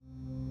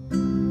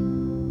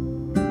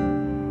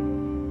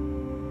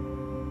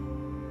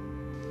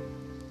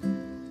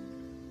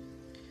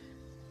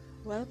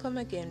Welcome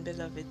again,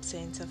 beloved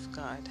saints of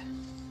God.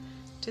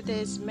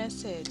 Today's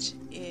message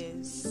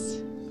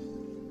is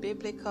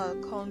biblical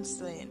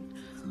counseling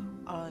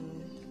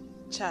on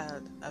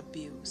child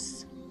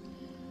abuse.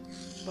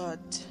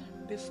 But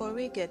before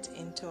we get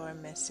into our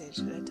message,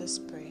 let us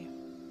pray.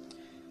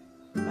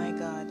 My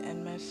God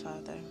and my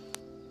Father,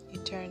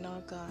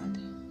 eternal God,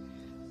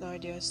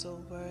 Lord, you're so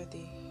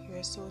worthy,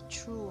 you're so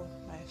true,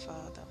 my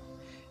Father,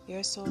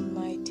 you're so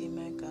mighty,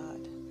 my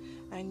God,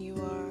 and you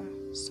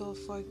are so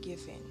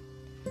forgiving.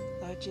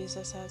 Lord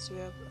Jesus, as we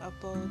are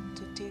about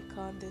to take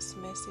on this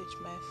message,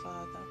 my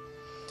Father,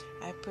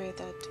 I pray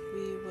that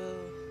we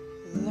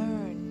will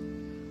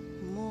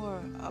learn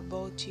more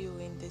about you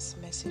in this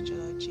message,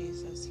 Lord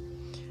Jesus,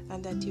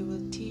 and that you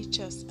will teach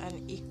us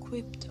and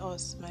equip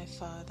us, my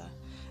Father,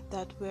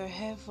 that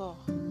wherever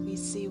we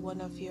see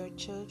one of your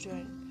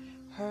children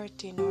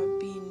hurting or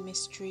being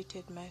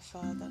mistreated, my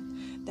Father,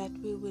 that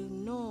we will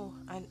know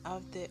and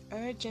have the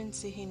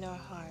urgency in our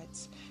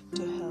hearts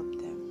to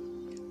help them.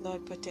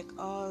 Lord, protect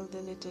all the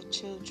little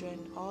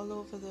children all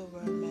over the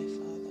world, my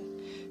Father.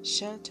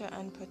 Shelter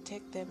and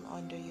protect them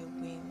under your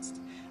wings.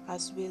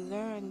 As we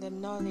learn the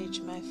knowledge,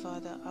 my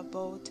Father,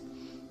 about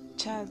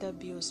child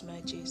abuse, my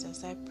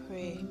Jesus, I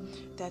pray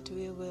that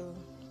we will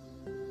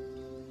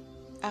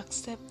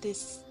accept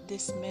this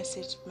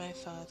message, my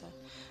Father,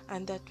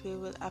 and that we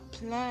will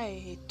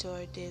apply it to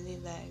our daily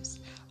lives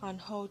on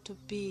how to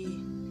be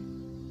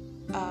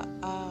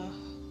a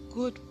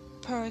good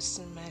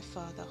person, my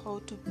Father, how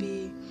to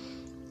be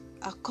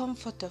a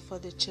comforter for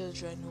the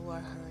children who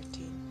are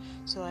hurting.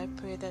 So I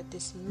pray that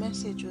this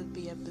message will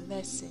be a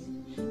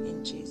blessing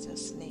in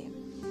Jesus' name.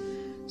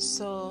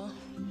 So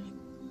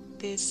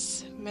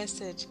this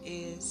message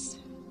is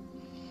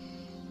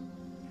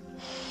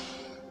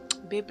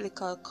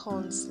biblical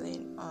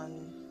counseling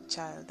on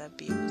child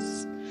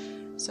abuse.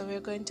 So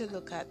we're going to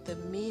look at the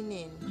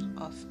meaning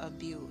of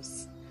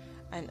abuse.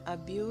 And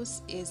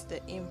abuse is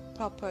the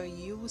improper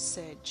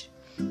usage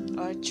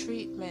or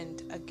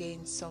treatment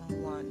against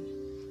someone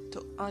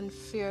to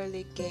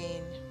unfairly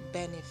gain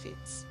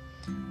benefits.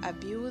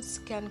 Abuse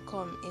can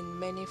come in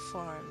many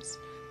forms,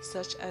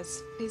 such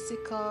as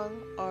physical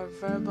or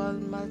verbal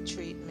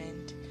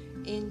maltreatment,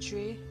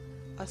 injury,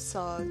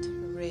 assault,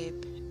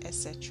 rape,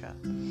 etc.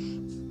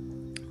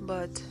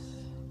 But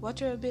what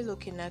we'll be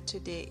looking at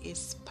today is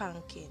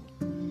spanking.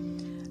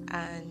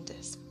 And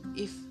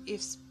if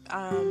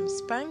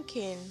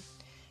spanking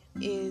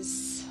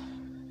is,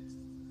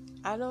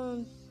 I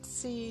don't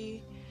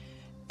see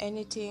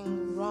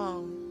anything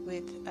wrong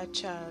with a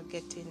child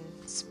getting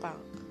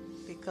spanked,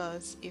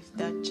 because if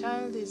that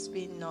child is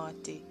being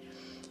naughty,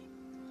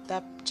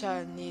 that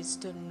child needs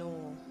to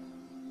know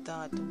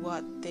that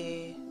what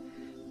they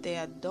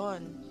have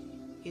done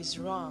is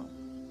wrong,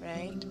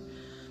 right?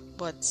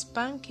 But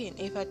spanking,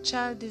 if a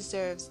child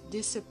deserves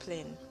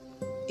discipline,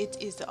 it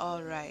is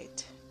all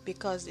right,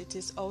 because it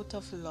is out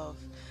of love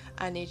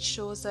and it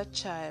shows a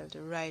child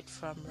right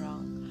from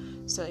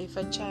wrong. So if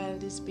a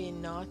child is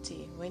being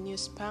naughty, when you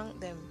spank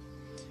them,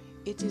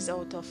 it is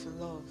out of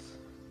love.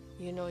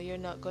 You know, you're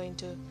not going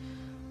to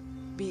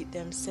beat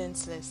them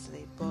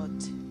senselessly,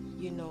 but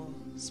you know,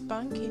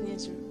 spanking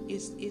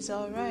is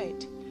all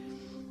right,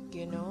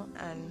 you know.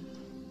 And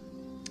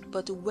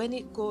but when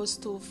it goes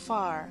too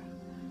far,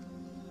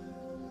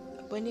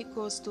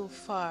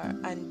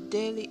 and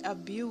daily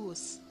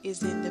abuse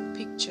is in the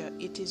picture,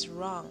 it is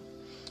wrong.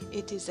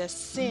 It is a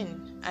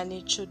sin and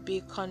it should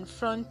be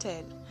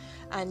confronted,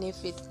 and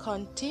if it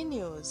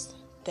continues,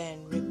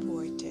 then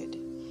reported.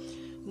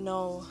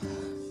 Now,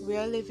 we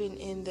are living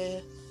in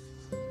the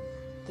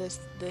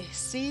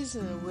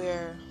season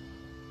where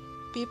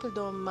people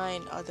don't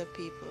mind other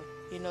people.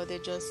 You know, they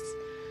just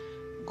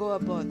go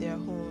about their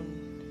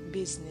own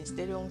business.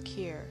 They don't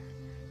care.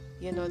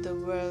 You know, the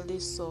world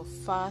is so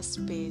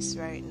fast-paced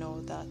right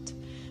now that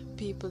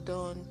people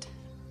don't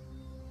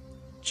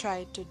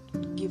try to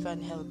give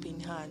an helping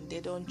hand.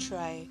 They don't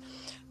try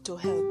to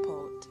help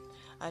out.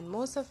 And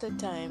most of the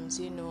times,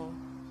 you know,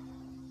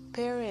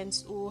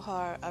 parents who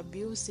are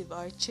abusive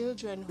or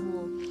children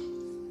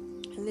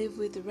who live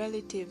with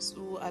relatives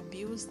who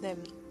abuse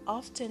them,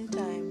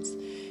 oftentimes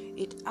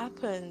it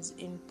happens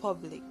in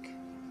public,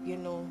 you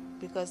know,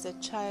 because the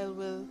child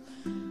will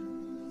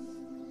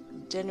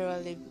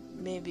generally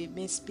maybe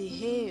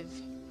misbehave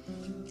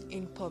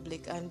in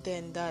public, and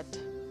then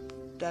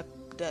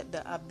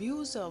the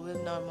abuser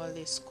will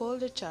normally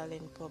scold the child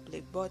in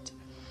public. But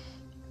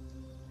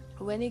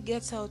when it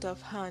gets out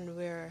of hand,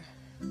 where,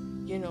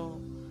 you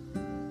know,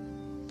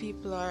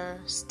 people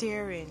are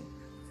staring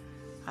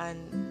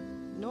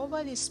and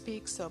nobody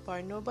speaks up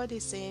or nobody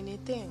say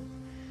anything,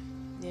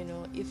 you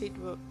know, if it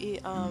were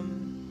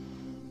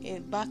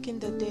back in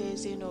the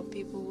days, you know,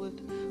 people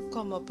would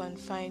come up and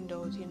find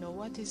out, you know,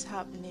 what is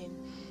happening,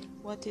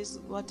 what is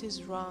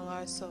wrong,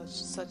 or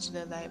such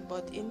the like.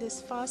 But in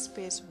this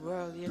fast-paced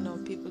world, you know,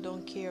 people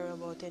don't care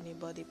about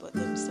anybody but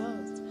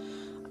themselves.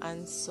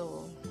 And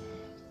so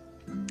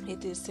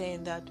it is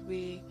saying that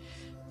we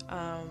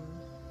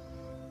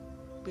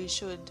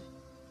should,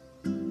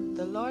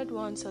 The Lord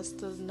wants us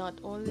to not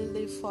only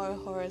live for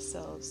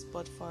ourselves,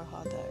 but for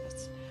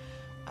others.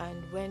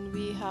 And when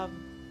we have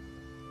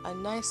a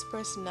nice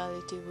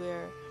personality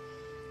where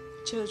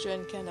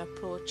children can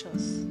approach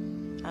us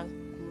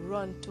and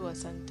run to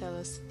us and tell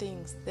us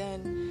things,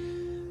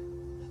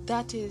 then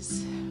that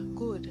is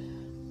good,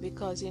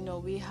 because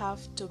we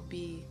have to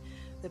be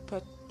the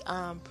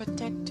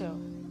protector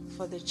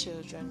for the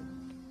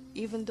children,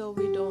 even though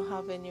we don't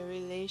have any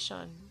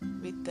relation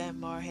with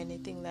them or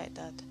anything like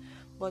that.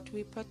 But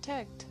we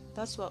protect.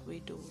 That's what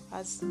we do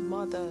as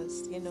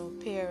mothers,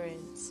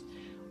 parents.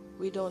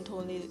 We don't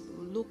only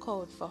look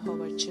out for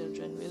our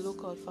children, we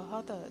look out for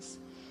others.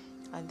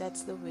 And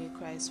that's the way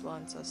Christ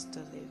wants us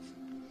to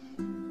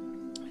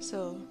live.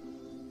 So,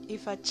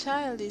 if a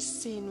child is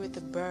seen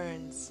with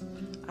burns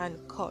and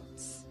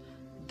cuts,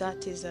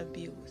 that is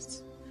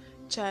abuse.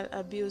 Child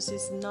abuse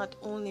is not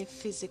only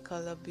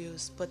physical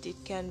abuse, but it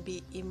can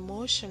be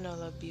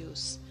emotional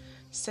abuse,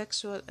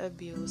 sexual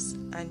abuse,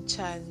 and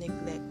child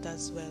neglect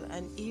as well.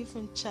 And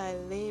even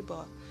child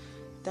labor,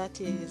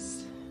 that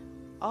is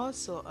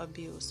also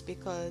abuse,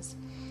 because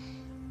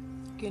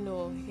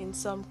in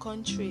some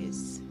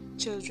countries,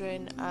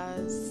 children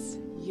as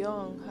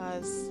young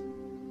as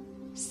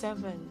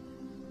 7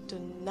 to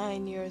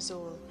 9 years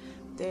old,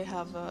 they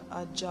have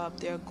a job,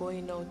 they're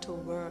going out to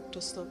work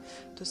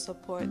to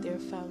support their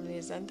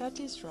families, and that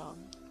is wrong.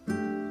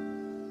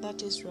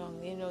 That is wrong.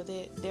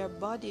 Their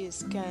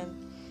bodies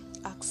can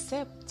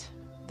accept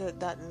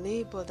that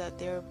labor that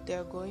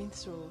they're going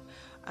through,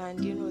 and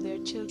their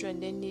children,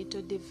 they need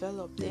to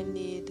develop, they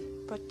need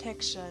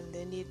protection,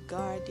 they need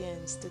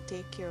guardians to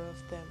take care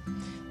of them.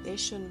 They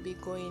shouldn't be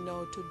going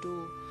out to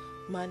do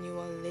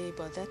manual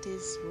labor. That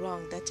is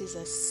wrong. That is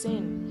a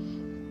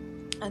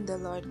sin. And the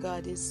Lord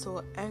God is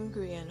so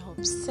angry and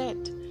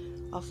upset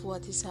of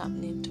what is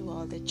happening to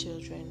all the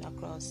children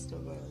across the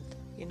world.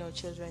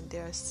 Children, they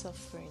are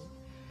suffering.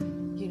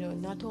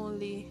 Not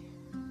only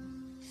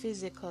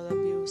physical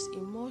abuse,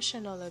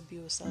 emotional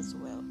abuse as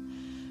well.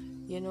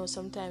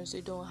 Sometimes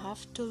we don't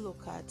have to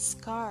look at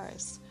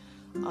scars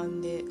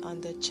on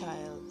the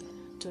child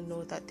to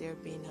know that they're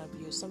being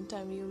abused.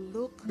 Sometimes you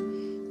look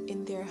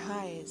in their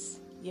eyes,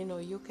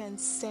 you can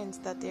sense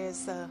that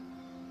there's a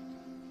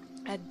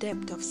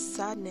depth of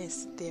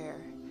sadness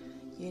there.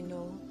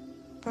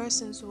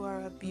 Persons who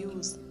are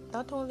abused,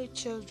 not only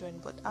children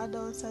but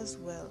adults as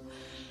well.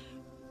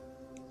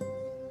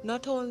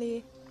 Not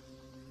only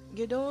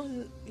you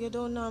don't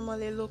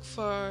normally look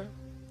for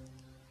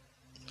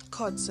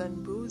cuts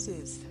and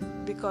bruises,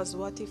 because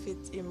what if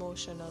it's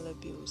emotional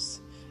abuse?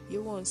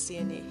 You won't see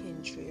any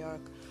injury or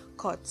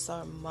cuts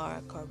or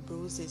mark or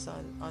bruises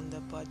on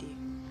the body.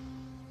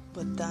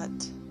 But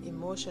that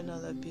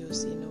emotional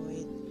abuse,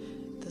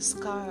 the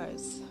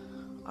scars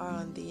are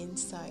on the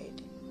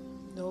inside.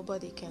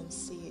 Nobody can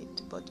see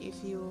it. But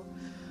if you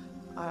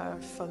are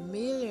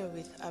familiar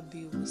with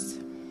abuse,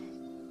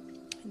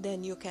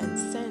 then you can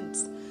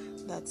sense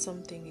that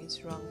something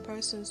is wrong.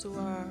 Persons who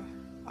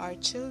are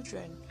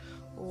children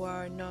who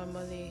are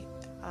normally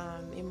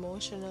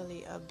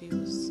emotionally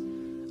abused,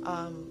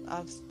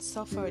 have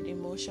suffered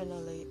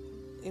emotional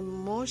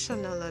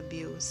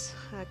abuse.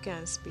 I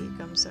can't speak,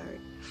 I'm sorry.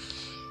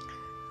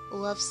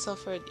 Who have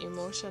suffered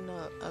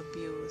emotional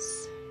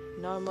abuse,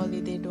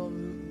 normally they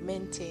don't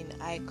maintain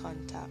eye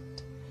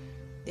contact.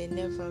 They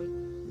never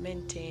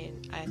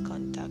maintain eye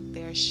contact.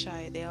 They're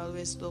shy. They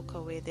always look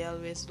away. They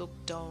always look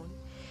down.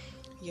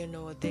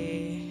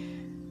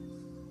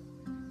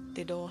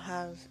 They don't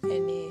have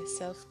any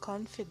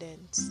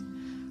self-confidence,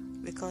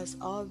 because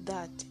all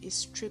that is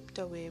stripped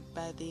away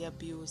by the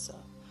abuser.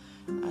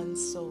 And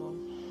so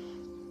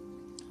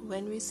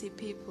when we see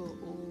people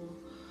who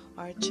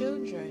are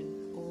children,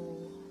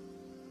 who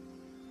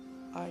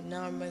are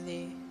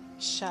normally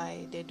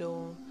shy, they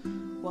don't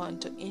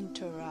want to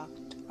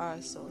interact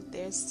also,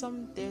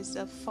 there's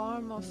a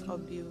form of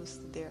abuse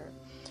there.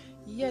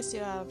 Yes,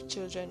 you have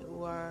children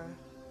who are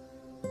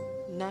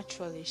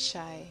naturally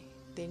shy.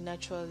 They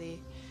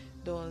naturally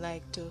don't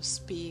like to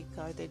speak,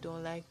 or they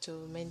don't like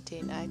to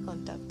maintain eye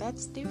contact.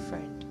 That's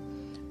different.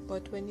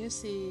 But when you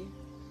see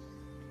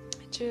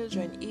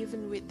children,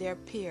 even with their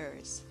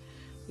peers,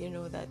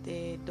 that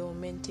they don't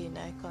maintain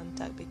eye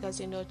contact,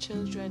 because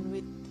children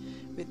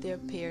with their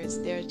peers,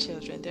 their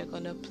children, they're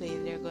gonna play,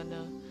 they're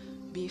gonna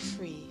be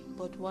free.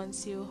 But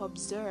once you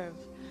observe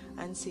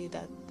and see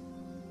that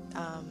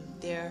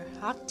they're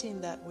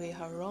acting that way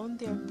around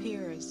their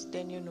peers,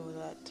 then you know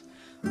that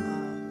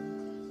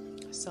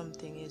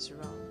something is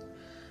wrong.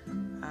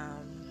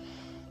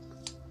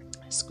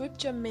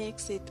 Scripture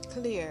makes it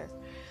clear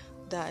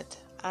that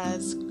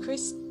as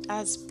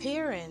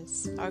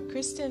parents, our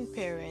Christian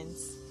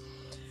parents,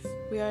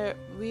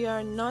 we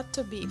are not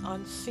to be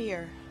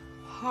unfair,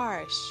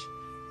 harsh,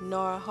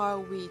 nor are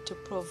we to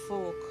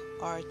provoke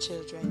our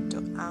children to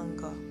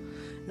anger.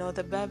 Now,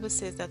 the Bible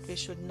says that we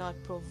should not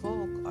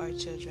provoke our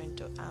children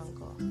to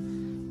anger.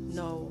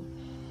 No.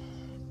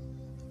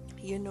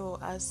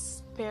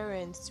 As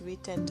parents, we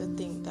tend to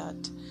think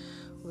that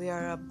we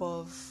are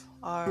above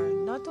or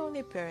not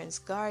only parents,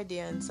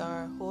 guardians,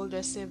 or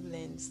older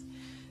siblings,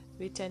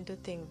 we tend to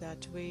think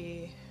that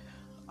we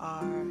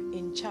are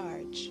in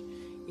charge,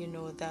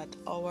 that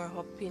our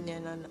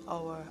opinion and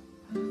our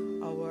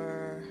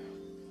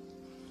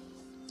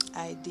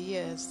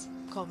ideas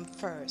come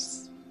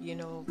first,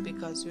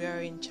 because we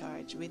are in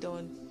charge. We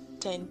don't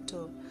tend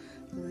to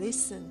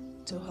listen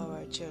to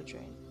our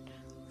children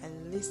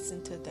and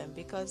listen to them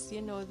because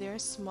they're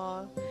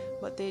small,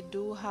 but they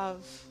do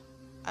have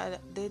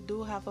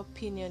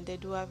opinion, they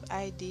do have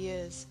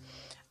ideas,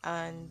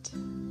 and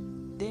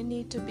they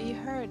need to be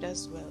heard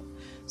as well.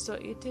 So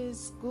it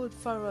is good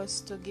for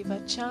us to give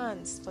a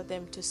chance for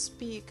them to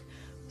speak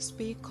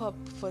up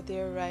for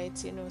their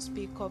rights,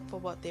 speak up for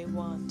what they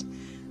want.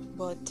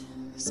 But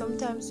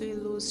sometimes we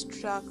lose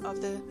track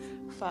of the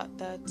fact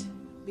that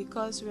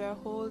because we are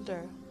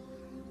older,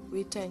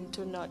 we tend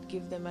to not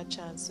give them a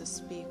chance to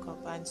speak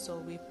up, and so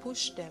we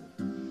push them.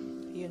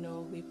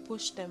 We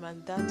push them,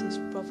 and that is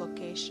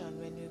provocation.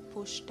 When we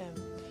push them,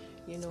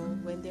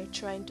 when they're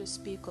trying to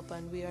speak up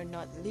and we are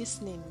not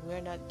listening,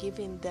 we're not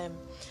giving them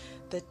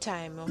the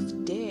time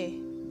of day,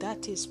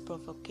 that is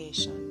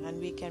provocation.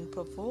 And we can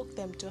provoke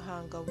them to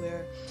anger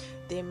where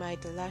they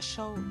might lash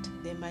out,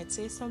 they might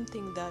say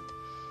something that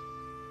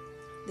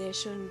they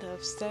shouldn't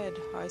have said,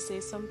 or say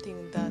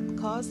something that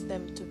caused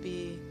them to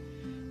be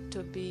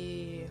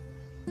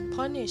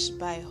punished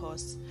by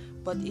us,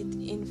 but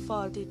in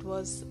fault it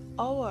was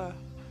our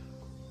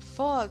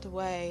fault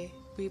why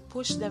we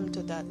push them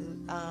to that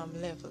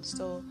level.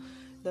 So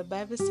the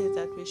Bible says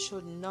that we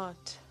should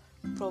not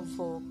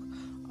provoke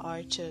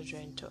our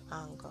children to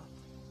anger.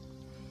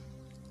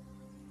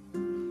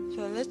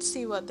 So let's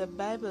see what the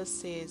Bible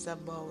says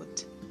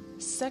about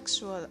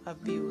sexual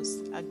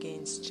abuse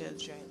against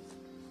children.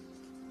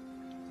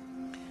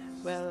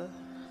 Well,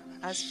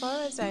 as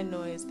far as I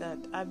know is that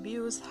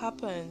abuse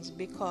happens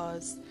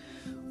because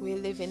we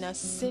live in a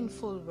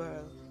sinful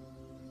world.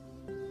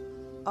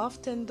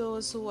 Often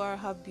those who are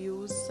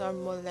abused or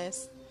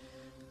molested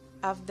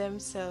have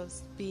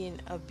themselves been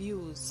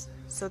abused.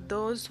 So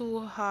those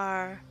who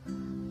are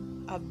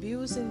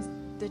abusing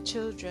the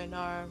children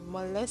or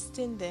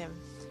molesting them,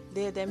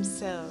 they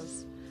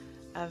themselves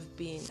have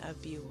been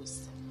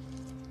abused.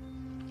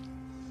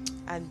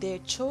 And they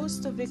chose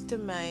to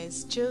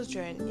victimize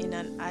children in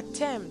an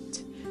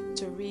attempt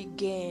to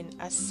regain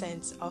a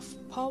sense of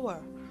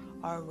power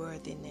or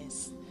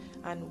worthiness.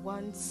 And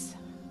once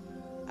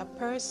a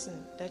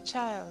person, the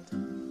child,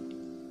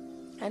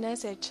 and I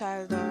say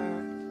child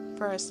or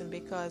person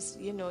because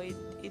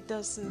it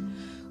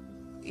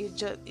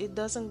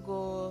doesn't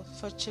go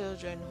for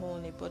children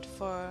only, but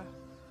for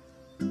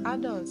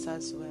adults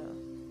as well.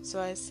 So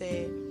I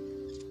say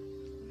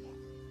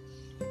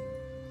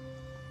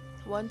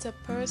once a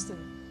person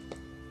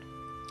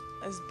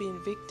has been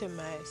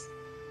victimized,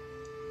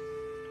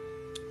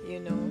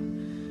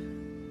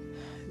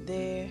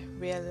 they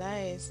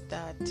realize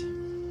that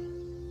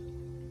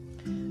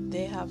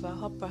they have a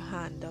upper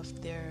hand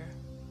of the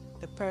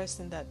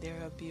person that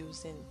they're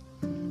abusing.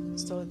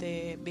 So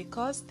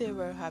because they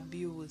were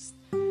abused,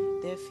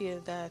 they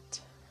feel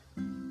that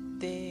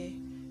they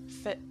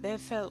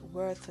felt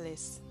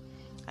worthless,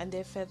 and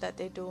they felt that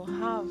they don't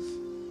have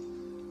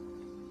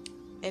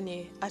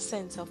a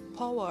sense of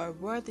power or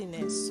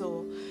worthiness.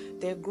 So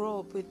they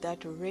grow up with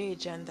that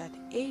rage and that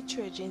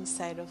hatred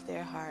inside of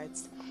their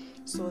hearts.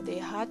 So they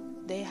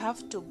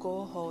have to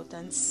go out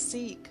and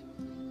seek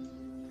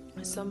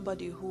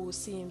somebody who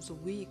seems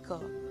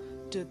weaker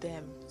to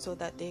them so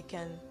that they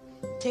can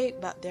take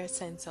back their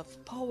sense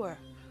of power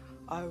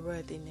or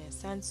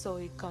worthiness. And so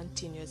it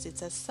continues.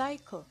 It's a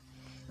cycle,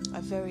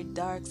 a very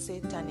dark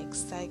satanic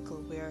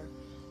cycle where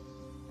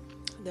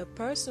the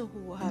person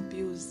who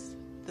abused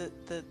the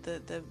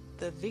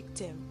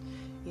victim,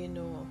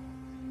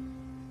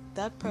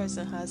 that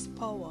person has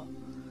power.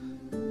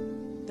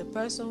 The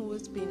person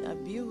who's been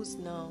abused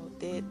now,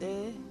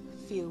 they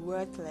feel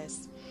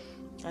worthless,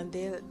 and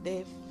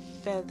they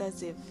felt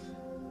as if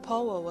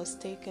power was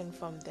taken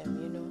from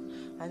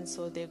them, and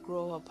so they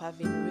grow up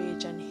having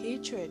rage and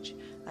hatred,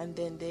 and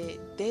then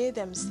they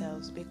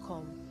themselves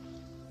become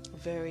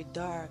very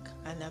dark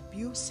and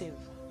abusive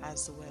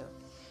as well.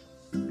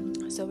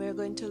 So we're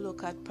going to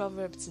look at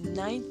Proverbs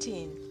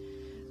 19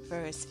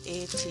 verse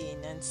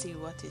 18 and see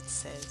what it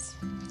says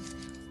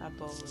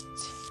about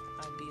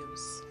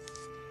abuse.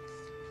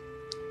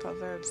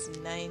 Proverbs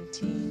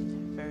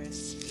 19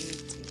 verse 18.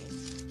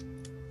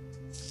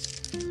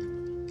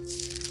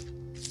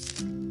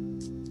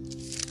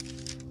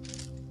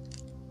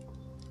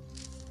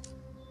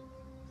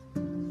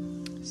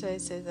 So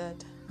it says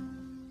that,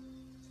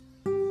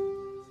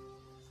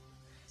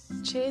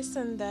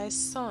 chasten thy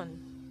son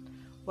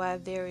while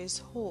there is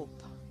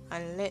hope,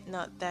 and let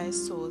not thy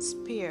soul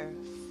spare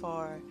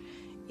for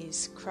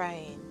his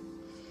crying.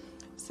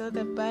 So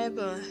the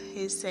Bible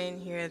is saying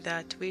here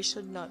that we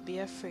should not be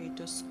afraid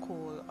to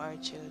school our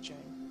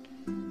children.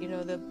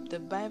 The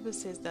Bible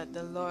says that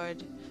the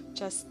Lord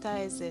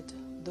chastiseth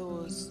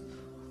those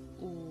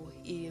who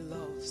he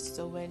loves.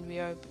 So when we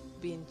are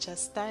being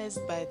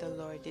chastised by the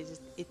Lord,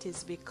 it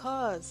is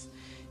because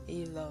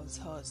He loves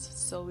us.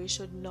 So we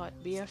should not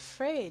be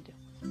afraid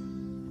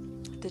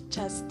to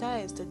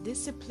chastise, to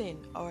discipline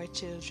our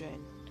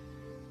children,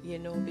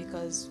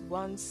 because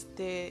once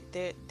they're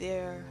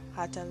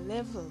at a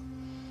level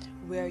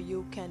where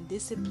you can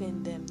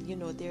discipline them,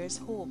 there's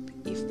hope.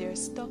 If they're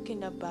stuck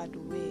in a bad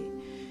way,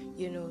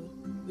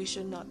 we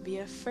should not be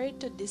afraid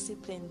to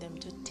discipline them,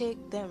 to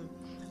take them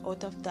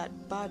out of that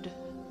bad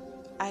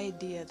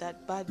idea,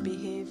 that bad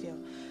behavior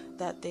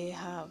that they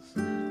have,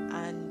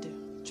 and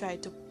try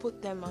to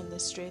put them on the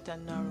straight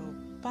and narrow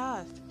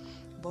path.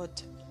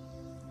 But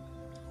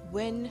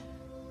when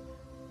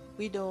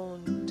we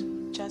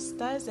don't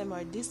chastise them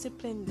or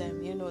discipline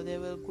them, they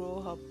will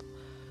grow up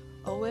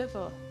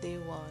however they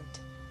want,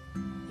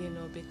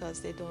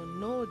 because they don't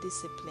know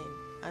discipline.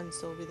 And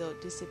so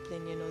without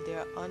discipline, they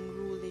are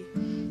unruly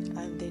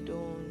and they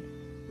don't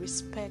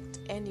respect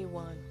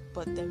anyone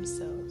but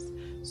themselves.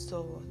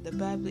 So the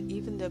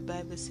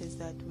Bible says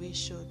that we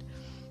should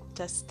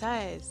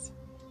chastise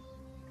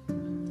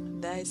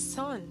thy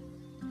son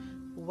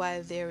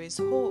while there is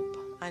hope,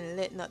 and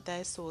let not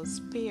thy soul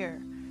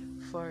spare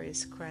for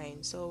his crying.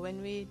 So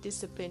when we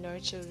discipline our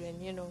children,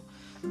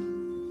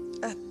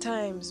 at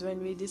times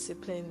when we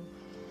discipline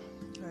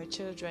our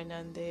children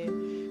and they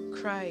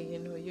cry,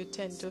 you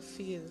tend to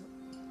feel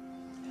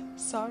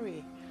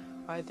sorry,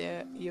 or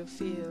you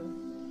feel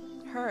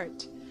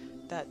hurt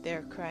that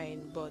they're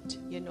crying. But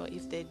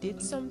if they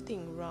did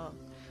something wrong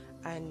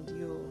and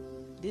you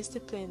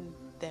discipline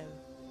them,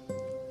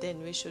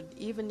 then we should,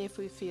 even if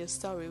we feel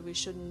sorry, we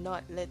should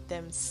not let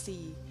them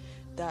see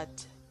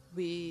that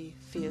we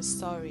feel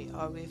sorry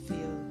or we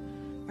feel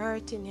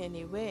hurt in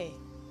any way,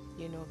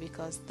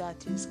 because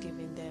that is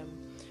giving them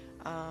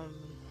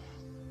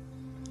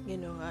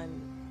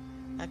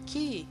a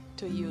key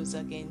to use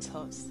against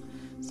us.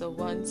 So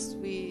once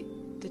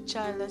the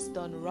child has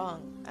done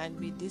wrong and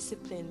we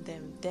discipline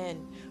them,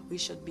 then we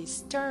should be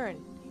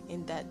stern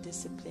in that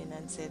discipline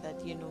and say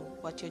that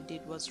what you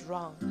did was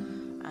wrong,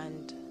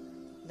 and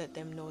let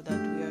them know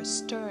that we are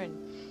stern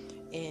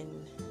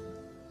in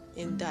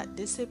that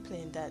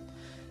discipline,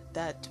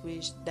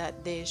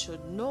 that they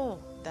should know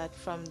that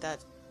from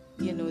that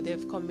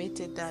they've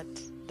committed that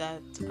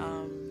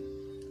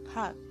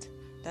act,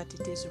 that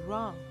it is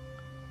wrong,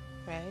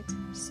 right?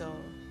 So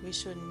we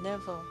should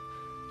never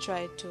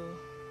try to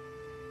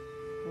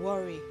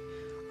worry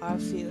or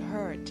feel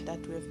hurt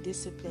that we've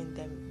disciplined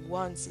them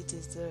once it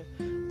is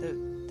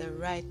the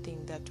right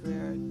thing that we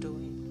are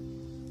doing.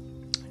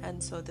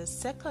 And so the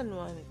second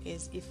one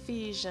is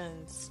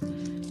Ephesians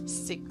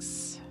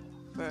 6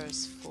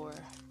 verse 4.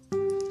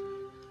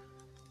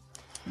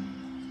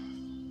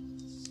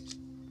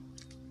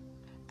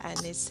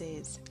 And it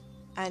says,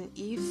 "And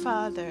ye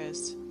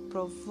fathers,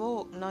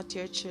 provoke not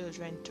your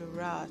children to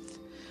wrath,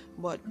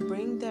 but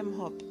bring them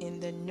up in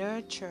the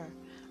nurture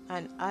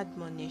and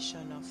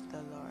admonition of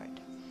the Lord."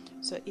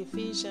 So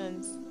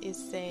Ephesians is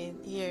saying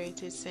here,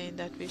 it is saying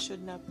that we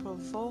should not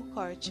provoke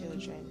our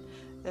children.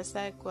 That's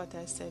like what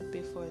I said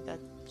before, that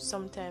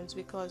sometimes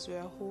because we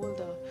are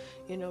older,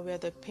 we're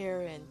the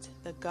parent,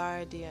 the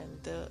guardian,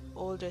 the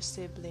older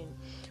sibling,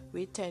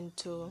 we tend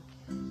to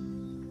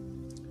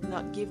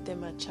not give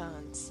them a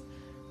chance,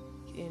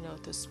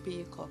 to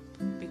speak up.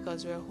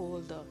 Because we're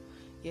older,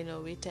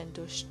 we tend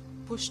to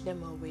push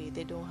them away.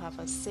 They don't have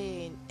a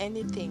say in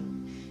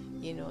anything,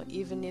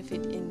 even if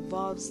it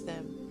involves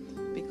them,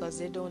 because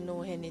they don't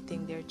know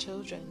anything, they're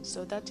children.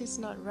 So that is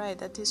not right.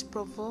 That is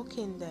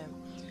provoking them.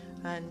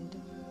 And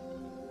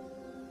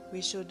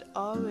we should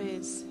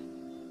always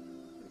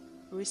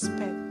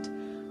respect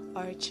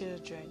our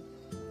children,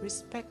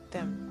 respect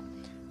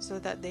them, so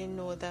that they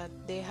know that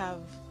they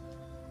have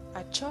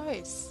a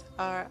choice,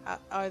 or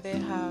they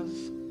have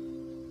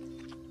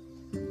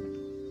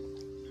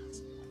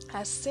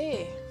a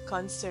say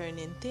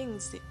concerning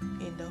things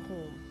in the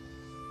home.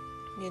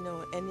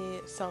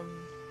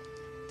 Some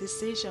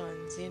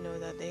decisions,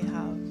 that they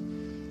have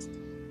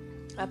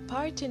a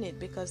part in it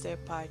because they're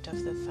part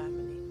of the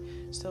family.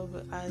 So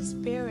as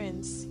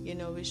parents,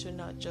 we should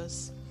not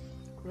just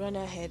run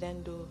ahead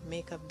and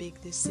make a big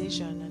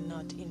decision and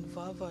not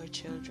involve our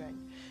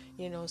children.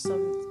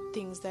 Some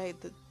things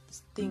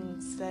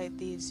like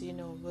these,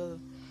 will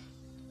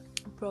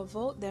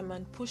provoke them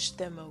and push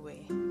them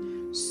away.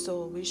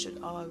 So we should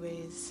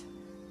always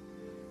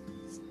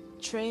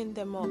train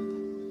them up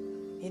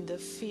in the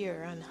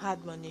fear and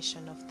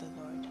admonition of the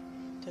Lord,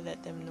 to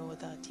let them know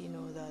that,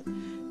 that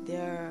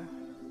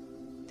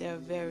they're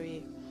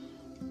very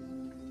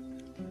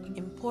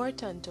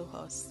important to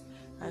us,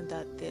 and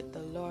that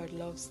the Lord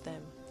loves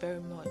them very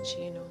much.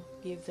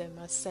 Give them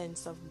a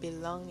sense of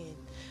belonging,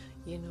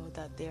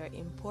 that they are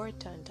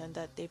important and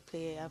that they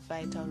play a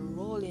vital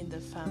role in the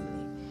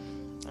family,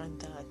 and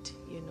that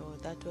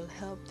that will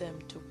help them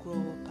to grow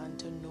up and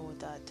to know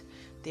that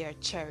they are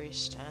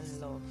cherished and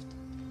loved.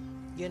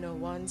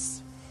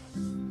 Once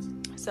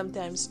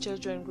Sometimes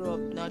children grow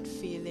up not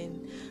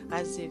feeling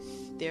as if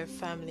their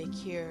family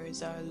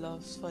cares or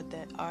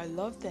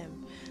love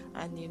them,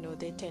 and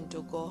they tend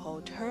to go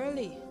out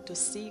early to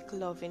seek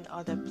love in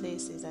other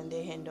places, and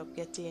they end up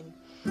getting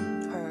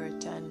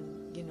hurt and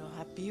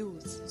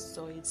abused.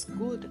 So it's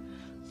good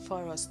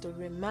for us to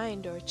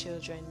remind our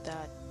children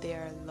that they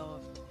are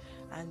loved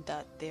and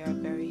that they are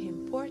very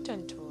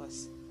important to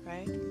us,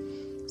 right?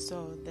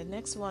 So the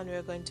next one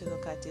we're going to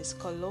look at is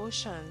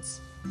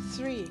Colossians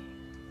 3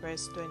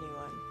 verse 21.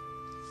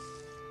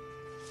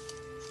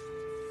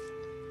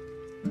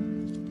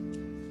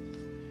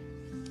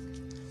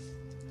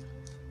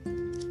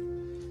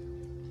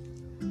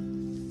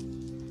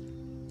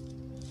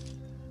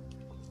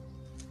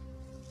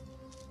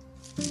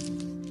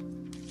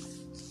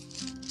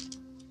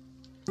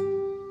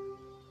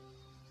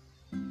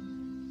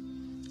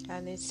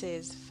 And it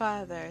says,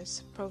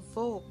 "Fathers,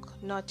 provoke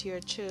not your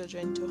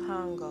children to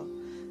anger,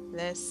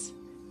 lest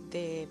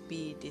they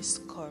be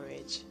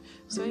discouraged."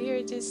 So here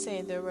it is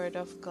saying, the word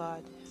of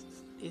God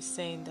is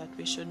saying that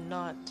we should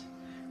not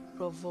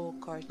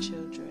provoke our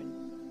children.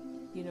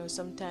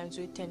 Sometimes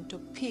we tend to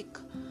pick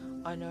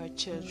on our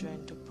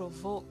children, to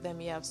provoke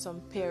them. You have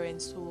some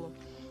parents who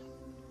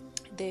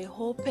they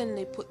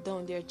openly put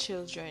down their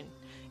children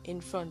in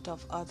front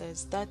of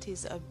others. That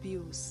is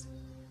abuse.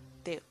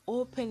 They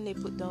openly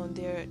put down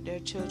their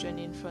children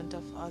in front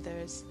of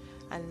others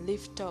and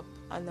lift up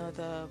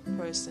another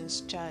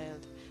person's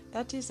child.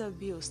 That is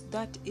abuse.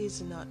 That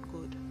is not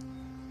good.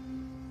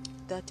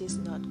 That is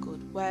not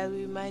good. While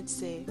we might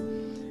say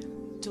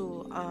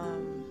to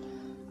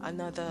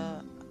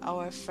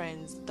our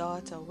friend's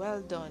daughter,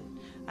 "Well done,"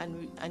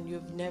 and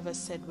you've never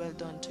said "well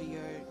done"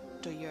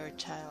 to your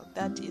child,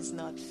 that is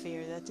not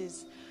fair. That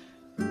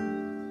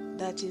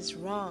is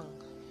wrong.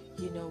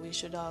 We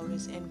should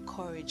always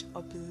encourage,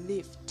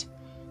 uplift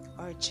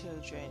our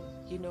children.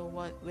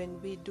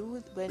 When we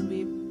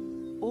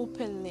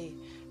openly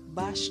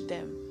bash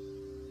them,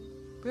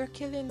 we're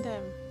killing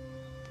them.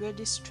 We're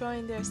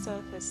destroying their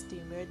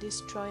self-esteem. We're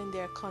destroying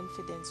their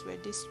confidence.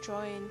 We're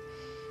destroying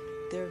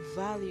their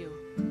value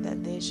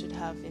that they should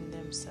have in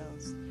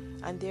themselves.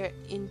 And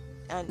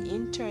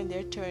in turn,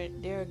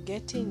 they're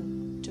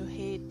getting to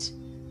hate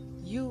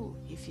you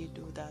if you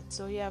do that.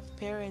 So you have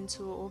parents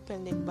who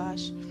openly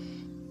bash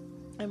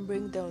and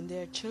bring down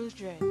their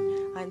children,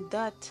 and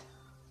that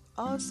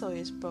also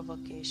is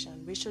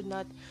provocation. We should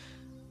not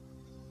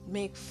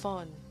make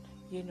fun,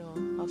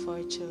 of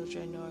our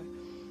children, or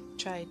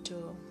try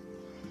to,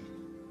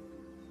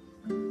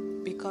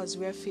 because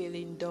we're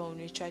feeling down,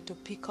 we try to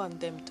pick on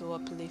them to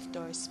uplift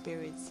our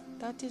spirits.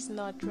 That is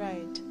not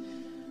right.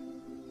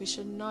 We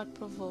should not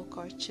provoke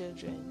our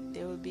children.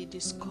 They will be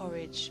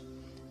discouraged.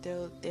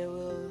 They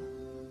will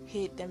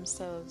hate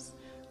themselves,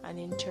 and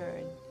in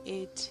turn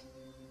hate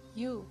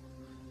you.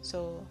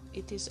 So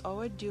it is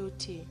our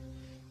duty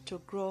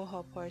to grow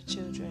up our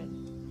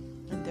children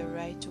in the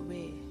right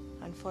way,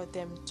 and for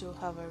them to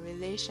have a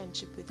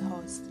relationship with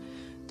us,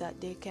 that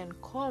they can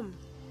come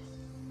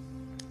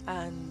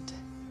and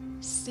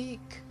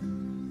seek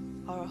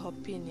our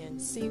opinion,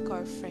 seek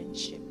our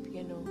friendship,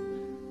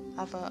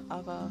 have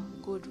a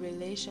good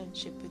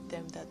relationship with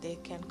them, that they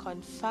can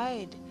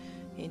confide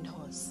in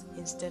us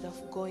instead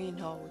of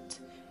going out,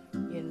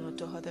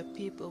 to other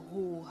people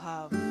who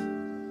have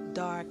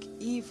dark,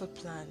 evil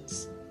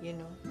plans,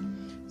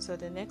 So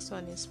the next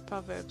one is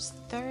Proverbs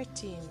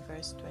 13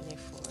 verse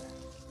 24.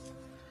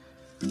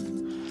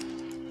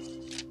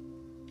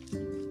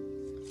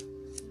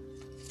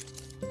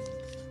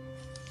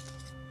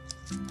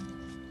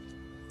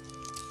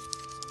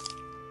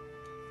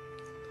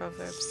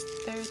 Proverbs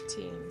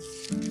 13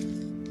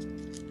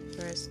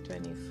 verse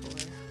 24.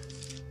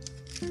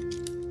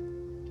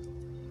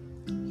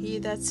 He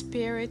that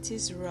spareth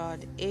his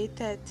rod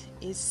hateth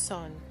his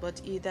son, but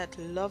he that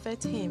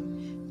loveth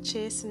him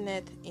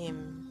chasteneth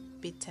him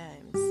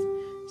betimes.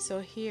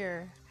 So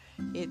here,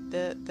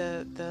 the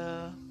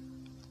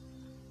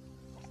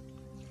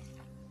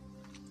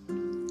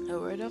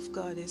word of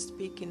God is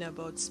speaking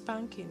about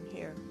spanking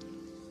here,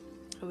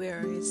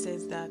 where it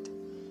says that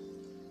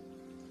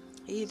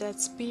he that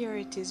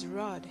spareth his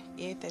rod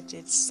hateth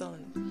his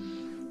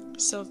son.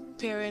 So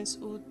parents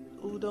who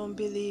don't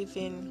believe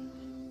in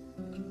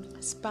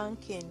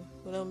spanking,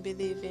 who don't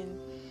believe in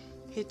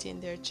hitting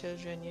their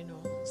children,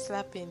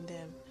 slapping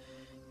them,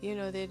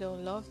 they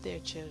don't love their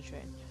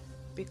children,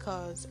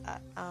 because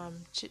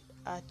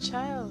a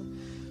child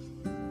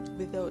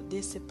without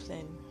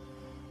discipline,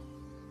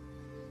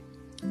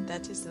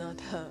 that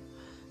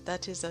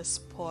is a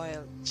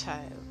spoiled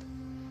child.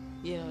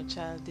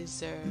 Child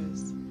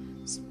deserves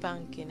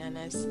spanking, and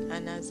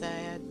as I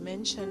had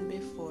mentioned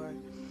before,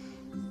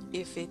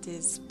 if it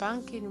is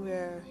spanking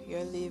where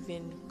you're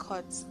leaving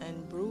cuts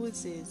and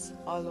bruises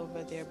all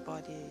over their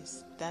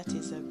bodies, that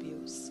is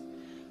abuse.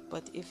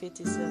 But if it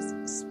is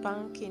a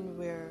spanking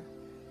where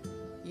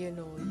you're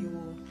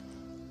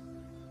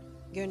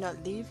not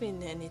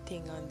leaving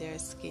anything on their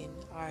skin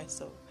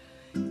also,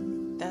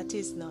 that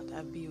is not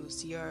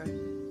abuse. You're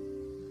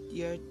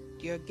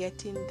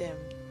getting them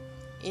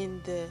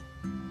in the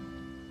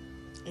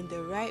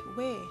right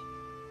way.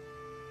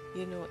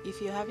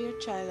 If you have your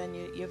child and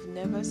you've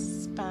never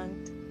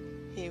spanked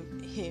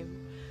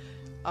him,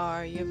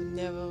 or you've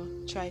never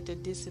tried to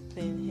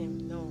discipline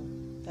him, no,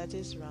 that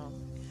is wrong.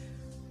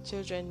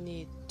 Children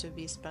need to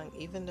be spanked.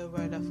 Even the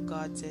word of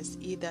God says,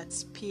 he that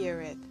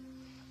spareth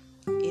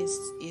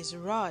his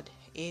rod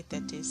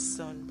hateth his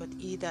son, but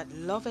he that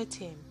loveth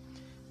him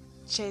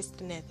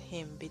chasteneth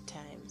him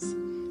betimes.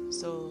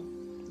 So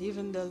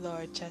even the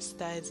Lord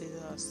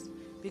chastises us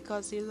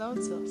because he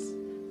loves us.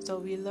 So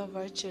we love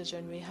our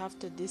children. We have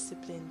to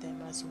discipline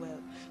them as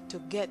well to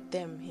get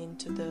them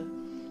into the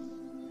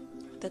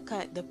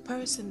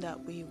person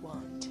that we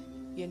want.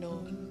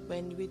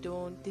 When we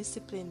don't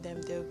discipline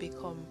them, they'll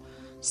become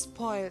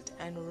spoiled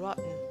and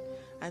rotten.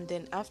 And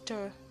then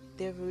after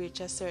they've reached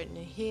a certain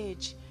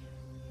age,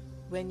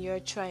 when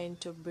you're trying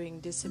to bring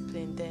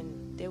discipline,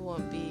 then they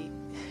won't be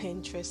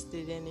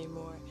interested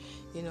anymore.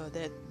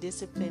 That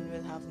discipline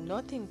will have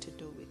nothing to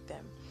do with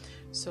them.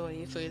 So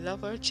if we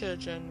love our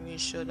children, we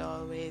should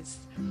always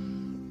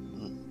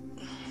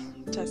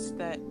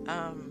chastise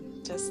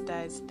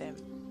them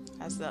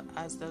as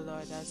the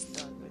Lord has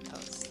done with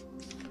us.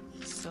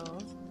 So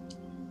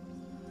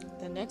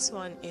the next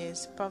one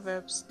is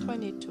Proverbs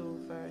 22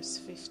 verse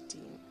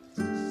 15.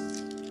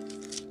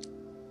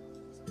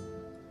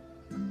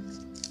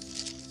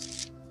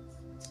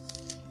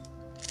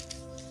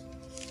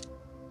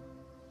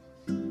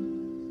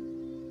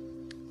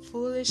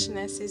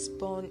 Foolishness is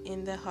born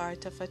in the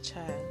heart of a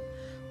child,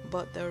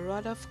 but the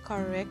rod of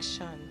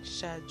correction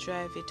shall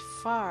drive it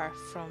far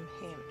from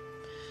him.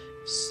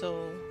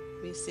 So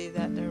we see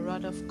that the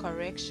rod of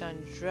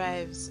correction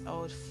drives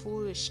out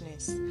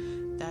foolishness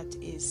that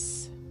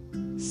is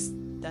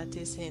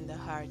in the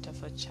heart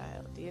of a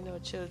child.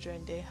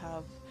 Children, they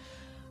have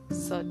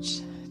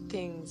such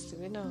things,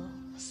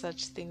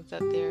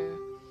 that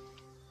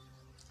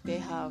they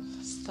have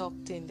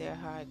stocked in their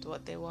heart,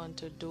 what they want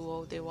to do,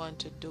 how they want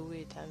to do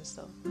it, and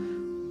so.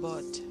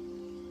 But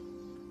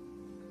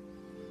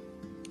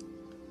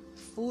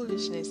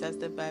foolishness, as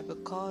the Bible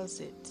calls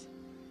it,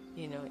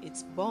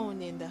 it's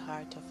born in the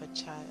heart of a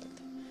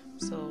child.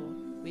 So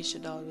we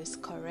should always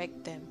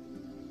correct them,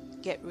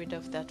 get rid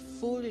of that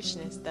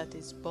foolishness that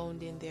is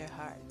bound in their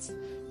hearts,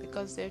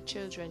 because they're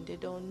children, they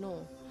don't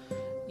know,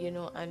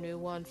 and we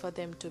want for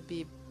them to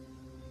be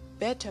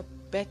better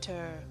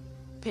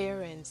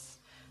parents,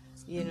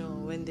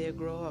 when they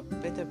grow up,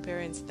 better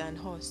parents than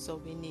us. So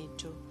we need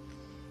to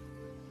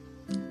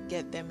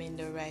get them in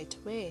the right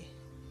way,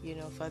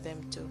 for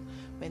them to,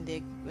 when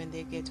they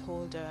get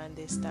older and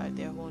they start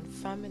their own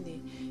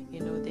family,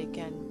 they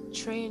can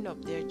train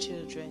up their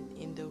children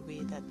in the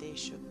way that they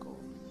should go.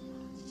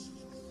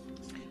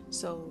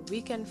 So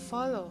we can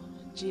follow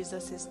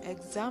Jesus'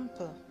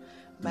 example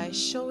by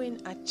showing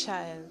a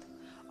child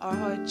or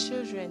our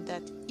children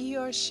that he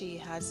or she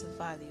has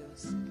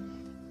values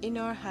in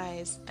our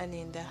eyes and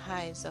in the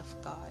eyes of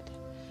God.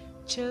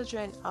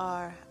 Children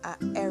are a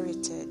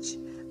heritage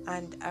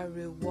and a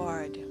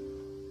reward.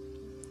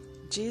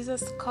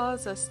 Jesus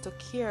calls us to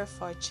care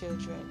for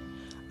children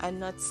and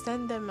not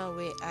send them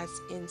away as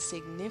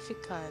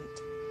insignificant.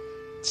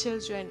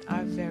 Children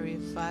are very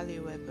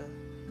valuable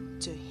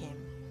to him.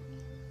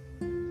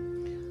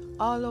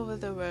 All over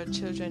the world,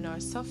 children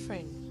are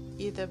suffering,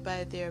 either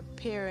by their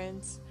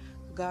parents,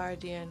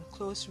 guardian,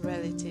 close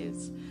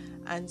relatives,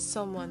 and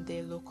someone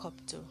they look up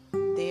to.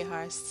 They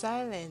are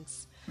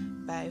silenced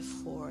by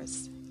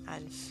force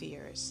and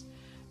fears.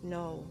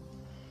 No,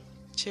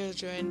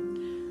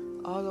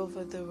 children all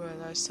over the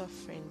world are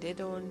suffering.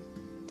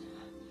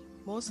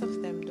 Most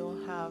of them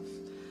don't have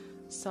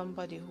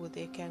somebody who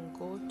they can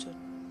go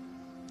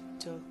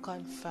to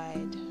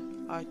confide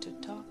or to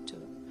talk to.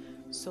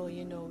 So,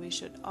 we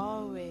should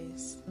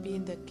always be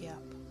in the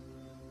gap.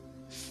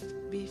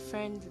 Be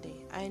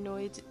friendly. I know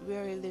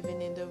we're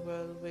living in the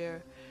world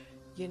where,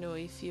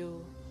 if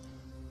you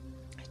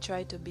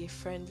try to be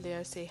friendly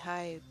or say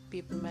hi,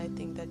 people might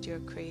think that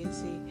you're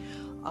crazy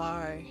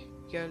or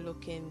you're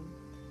looking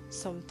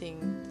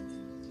something,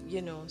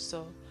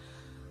 so.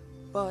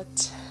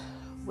 But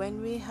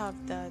when we have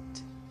that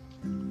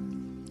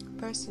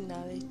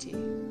personality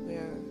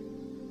where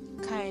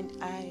kind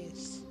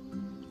eyes,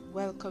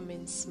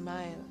 welcoming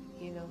smile,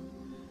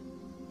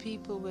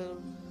 people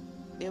will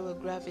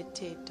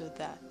gravitate to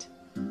that.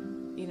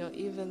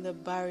 Even the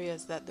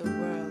barriers that the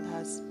world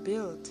has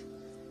built,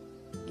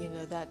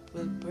 that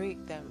will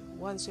break them.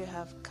 Once you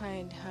have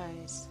kind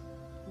eyes,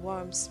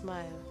 warm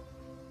smile,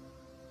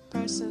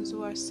 persons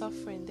who are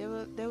suffering,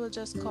 they will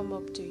just come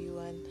up to you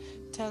and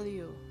tell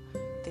you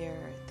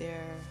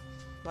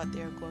what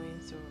they're going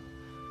through.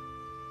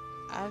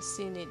 I've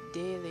seen it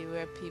daily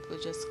where people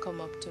just come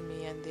up to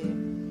me and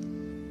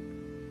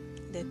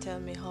they tell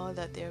me all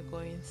that they're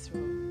going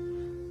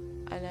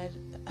through,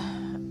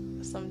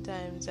 and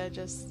sometimes I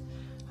just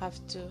have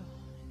to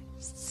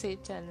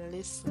sit and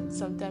listen.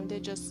 Sometimes they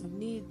just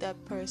need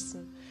that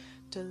person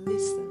to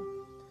listen,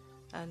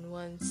 and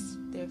once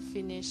they're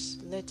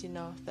finished letting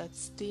off that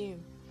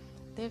steam,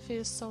 they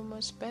feel so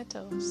much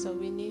better. So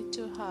we need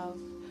to have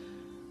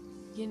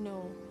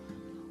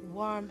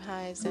warm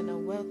eyes and a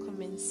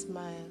welcoming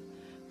smile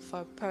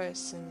for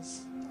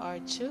persons or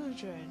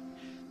children,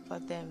 for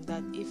them,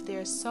 that if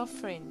they're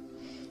suffering,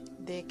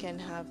 they can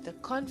have the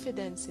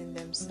confidence in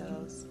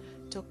themselves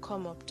to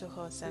come up to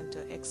us and to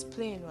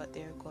explain what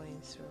they're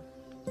going through.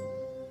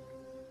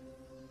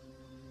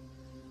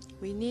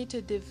 We need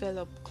to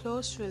develop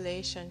close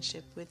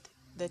relationship with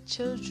the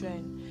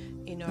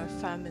children in our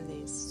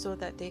families so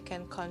that they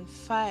can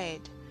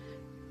confide,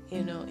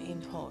 in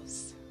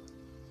us.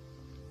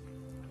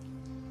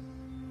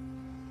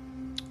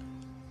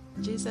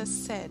 Jesus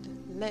said,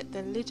 "Let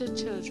the little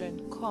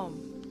children come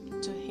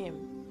to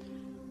him,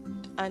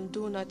 and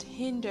do not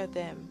hinder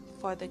them,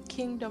 for the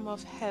kingdom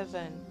of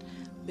heaven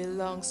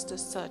belongs to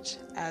such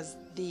as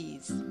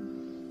these."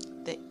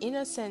 The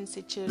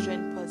innocency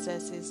children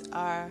possesses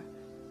are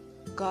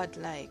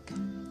godlike.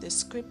 The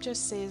scripture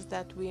says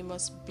that we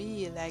must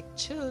be like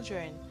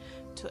children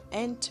to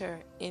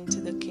enter into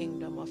the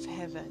kingdom of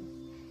heaven.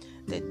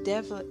 The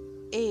devil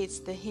hates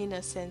the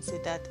innocency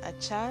that a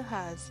child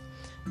has.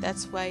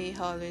 That's why he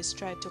always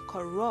tries to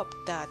corrupt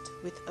that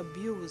with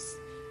abuse,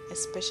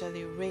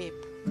 especially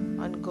rape,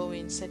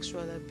 ongoing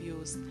sexual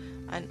abuse,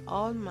 and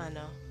all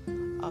manner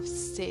of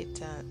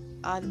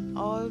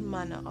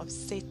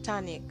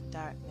satanic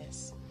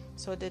darkness.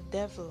 So the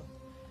devil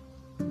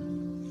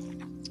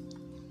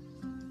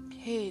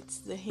hates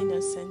the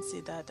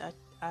innocency that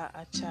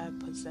a child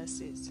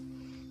possesses.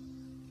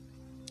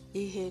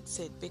 He hates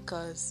it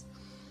because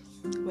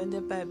when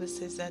the Bible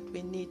says that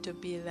we need to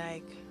be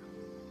like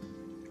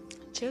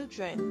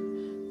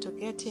children to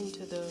get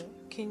into the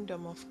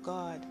kingdom of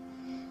God,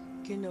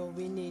 we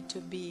need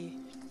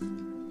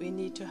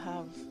to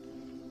have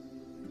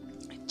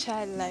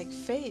childlike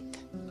faith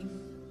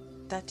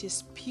that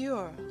is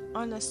pure,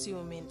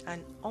 unassuming,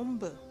 and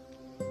humble.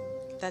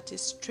 That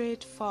is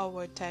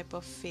straightforward type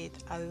of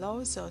faith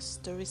allows us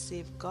to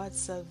receive God's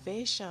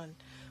salvation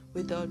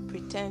without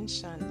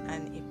pretension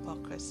and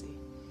hypocrisy.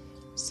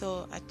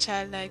 So a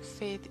childlike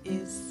faith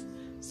is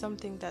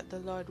something that the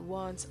Lord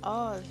wants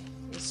all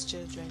his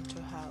children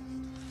to have.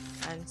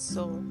 And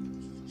so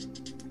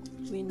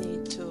we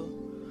need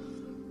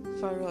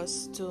for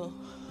us to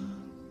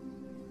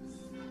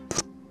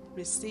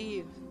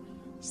receive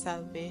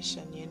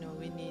salvation,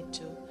 we need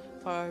to,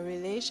 for our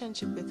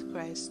relationship with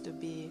Christ to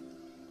be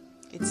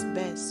its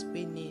best,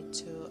 we need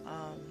to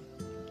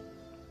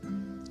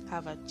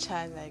have a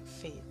childlike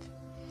faith.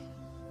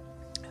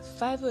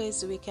 5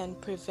 ways we can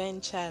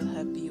prevent child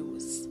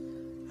abuse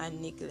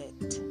and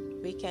neglect.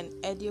 We can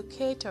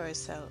educate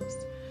ourselves.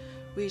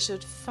 We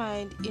should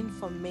find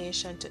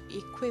information to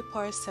equip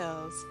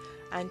ourselves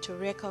and to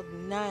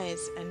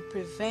recognize and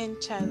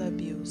prevent child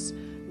abuse,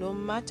 no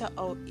matter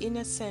how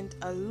innocent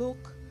a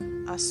look,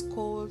 a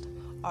scold,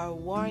 or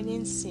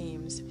warning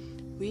seems.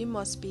 We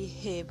must be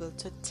able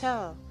to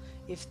tell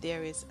if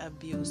there is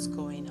abuse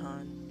going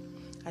on,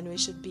 and we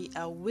should be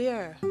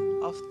aware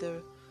of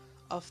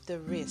the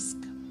risk,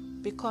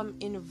 become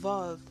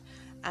involved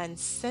and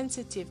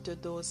sensitive to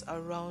those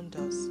around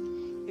us.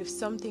 If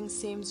something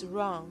seems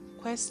wrong,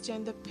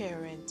 question the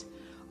parent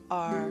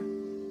or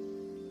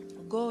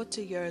go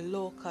to your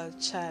local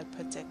child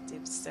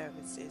protective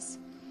services.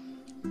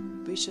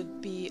 We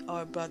should be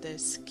our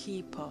brother's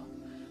keeper.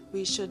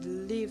 We should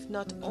live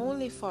not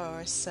only for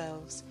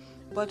ourselves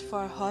but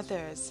for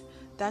others.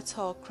 That's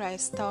how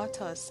Christ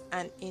taught us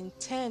and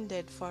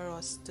intended for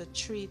us to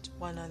treat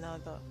one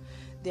another.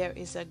 There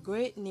is a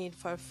great need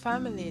for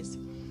families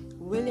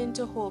willing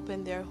to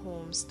open their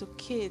homes to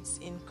kids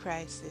in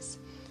crisis.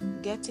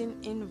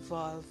 Getting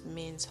involved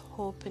means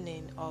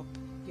opening up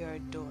your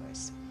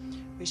doors.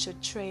 We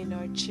should train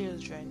our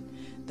children.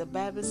 The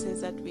Bible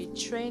says that we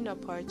train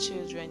up our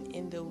children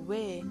in the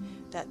way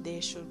that they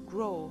should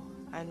grow,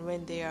 and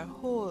when they are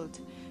old,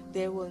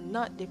 they will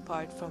not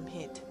depart from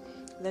it.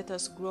 Let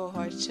us grow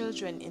our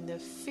children in the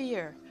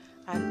fear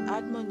and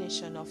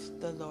admonition of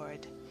the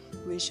Lord.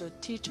 We should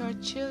teach our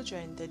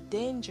children the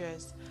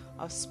dangers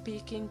of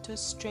speaking to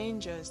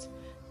strangers,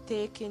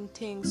 taking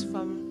things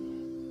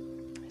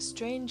from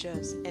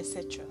strangers,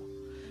 etc.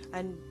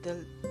 And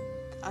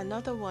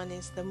another one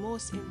is, the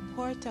most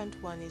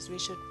important one is, we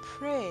should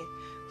pray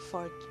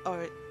for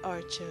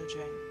our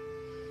children.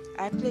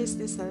 I place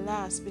this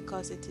last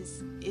because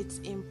its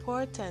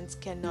importance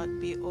cannot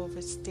be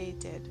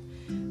overstated.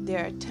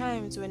 There are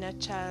times when a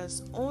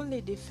child's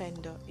only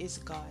defender is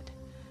God.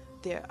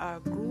 There are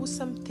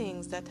gruesome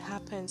things that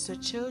happen to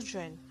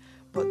children,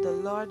 but the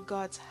Lord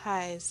God's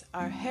eyes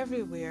are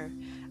everywhere,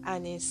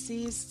 and he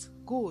sees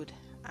good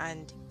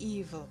and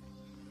evil.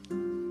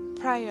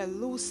 Prayer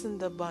loosens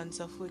the bonds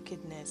of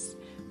wickedness,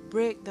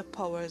 break the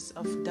powers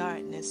of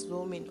darkness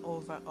roaming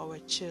over our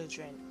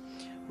children.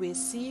 We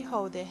see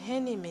how the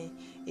enemy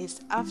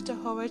is after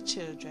our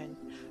children.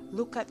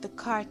 Look at the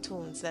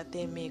cartoons that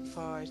they make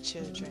for our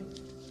children.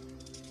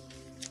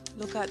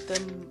 Look at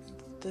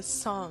the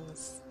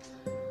songs.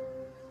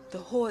 The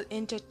whole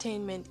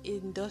entertainment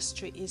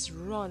industry is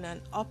run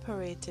and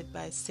operated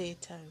by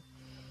Satan,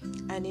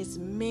 and his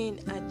main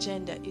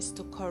agenda is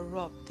to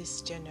corrupt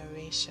this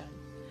generation.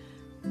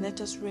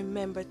 Let us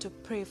remember to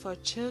pray for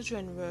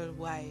children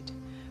worldwide,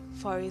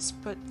 for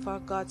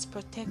God's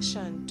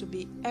protection to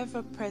be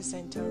ever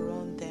present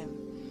around them,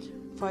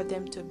 for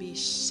them to be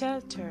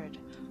sheltered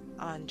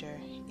under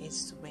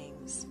His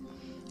wings.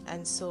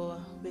 And so,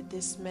 with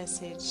this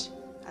message,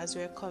 as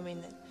we're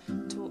coming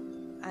to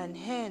an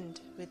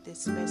end with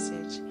this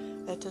message,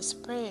 let us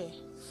pray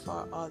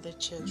for all the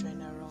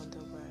children around the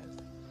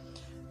world.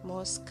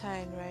 Most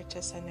kind,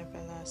 righteous, and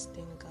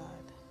everlasting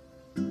God,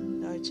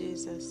 Lord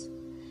Jesus,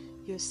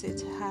 you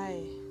sit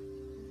high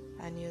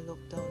and you look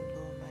down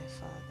low, my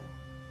Father.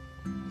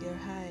 Your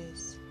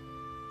eyes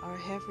are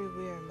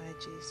everywhere, my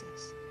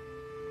Jesus.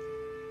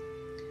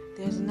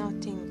 There's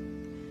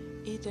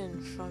nothing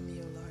hidden from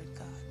you, Lord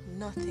God.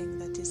 Nothing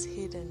that is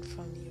hidden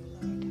from you,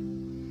 Lord.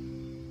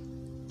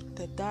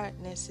 The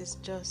darkness is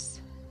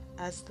just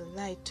as the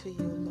light to you,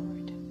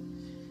 Lord.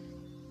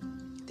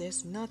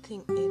 There's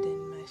nothing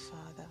hidden, my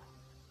Father.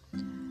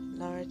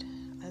 Lord,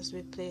 as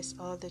we place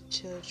all the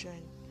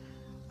children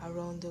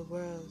around the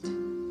world,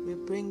 we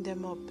bring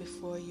them up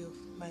before you,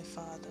 my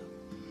Father.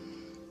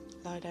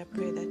 Lord, I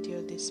pray that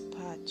you'll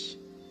dispatch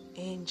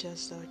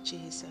angels, Lord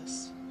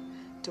Jesus,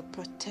 to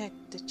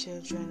protect the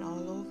children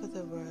all over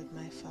the world,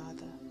 my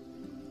Father.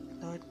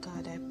 Lord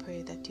God, I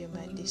pray that you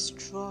might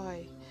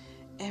destroy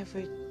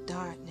every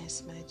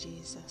darkness, my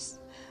Jesus.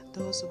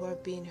 Those who are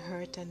being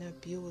hurt and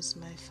abused,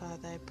 my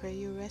Father, I pray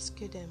you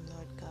rescue them,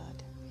 Lord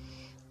God.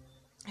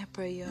 I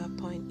pray you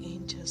appoint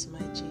angels,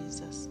 my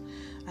Jesus.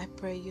 I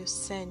pray you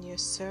send your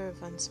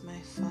servants, my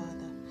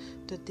Father,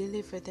 to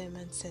deliver them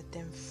and set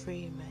them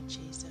free, my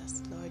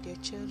Jesus. Lord, your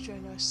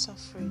children are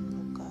suffering,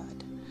 oh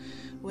God.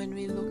 When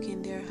we look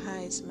in their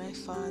eyes, my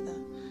Father,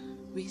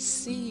 we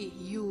see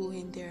you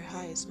in their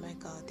eyes, my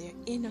God, their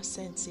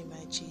innocency,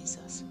 my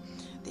Jesus.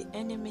 The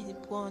enemy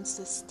wants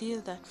to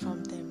steal that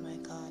from them, my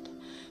God.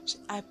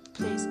 I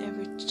place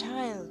every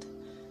child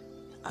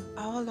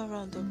all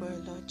around the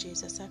world, Lord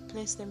Jesus. I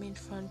place them in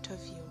front of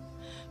you.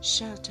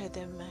 Shelter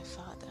them, my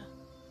Father.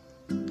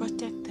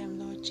 Protect them,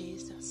 Lord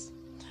Jesus.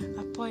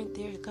 Appoint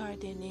their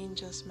guardian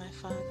angels, my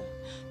Father,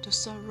 to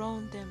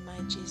surround them, my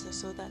Jesus,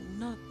 so that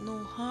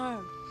no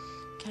harm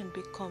can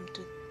come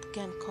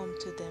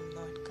to them,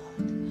 Lord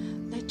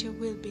God. Let your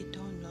will be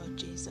done, Lord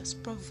Jesus.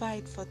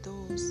 Provide for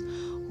those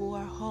who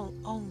are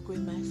hungry,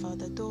 my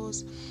Father,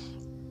 those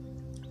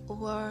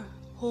who are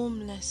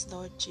homeless,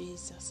 Lord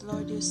Jesus.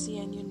 Lord, you see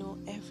and you know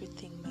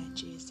everything, my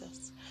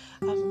Jesus.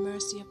 Have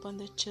mercy upon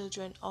the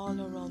children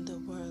all around the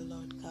world,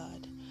 Lord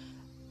God.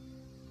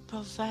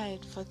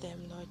 Provide for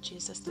them, Lord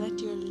Jesus. Let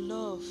your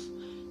love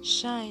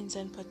shines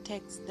and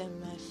protects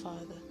them, my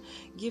Father.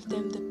 Give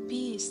them the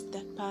peace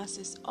that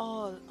passes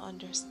all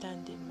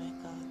understanding, my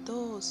God.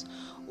 Those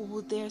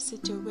who their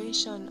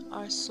situation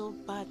are so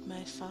bad,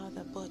 my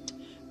Father, but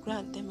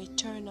grant them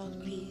eternal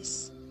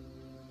peace.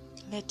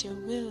 Let your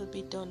will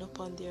be done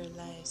upon their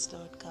lives,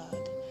 Lord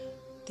God.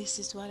 This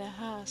is what I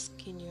ask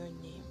in your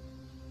name.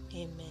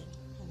 Amen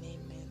and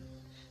amen.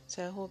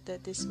 So I hope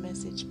that this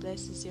message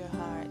blesses your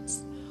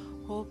hearts,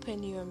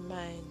 open your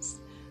minds,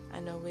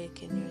 and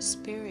awaken your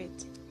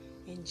spirit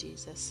in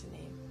Jesus'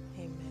 name.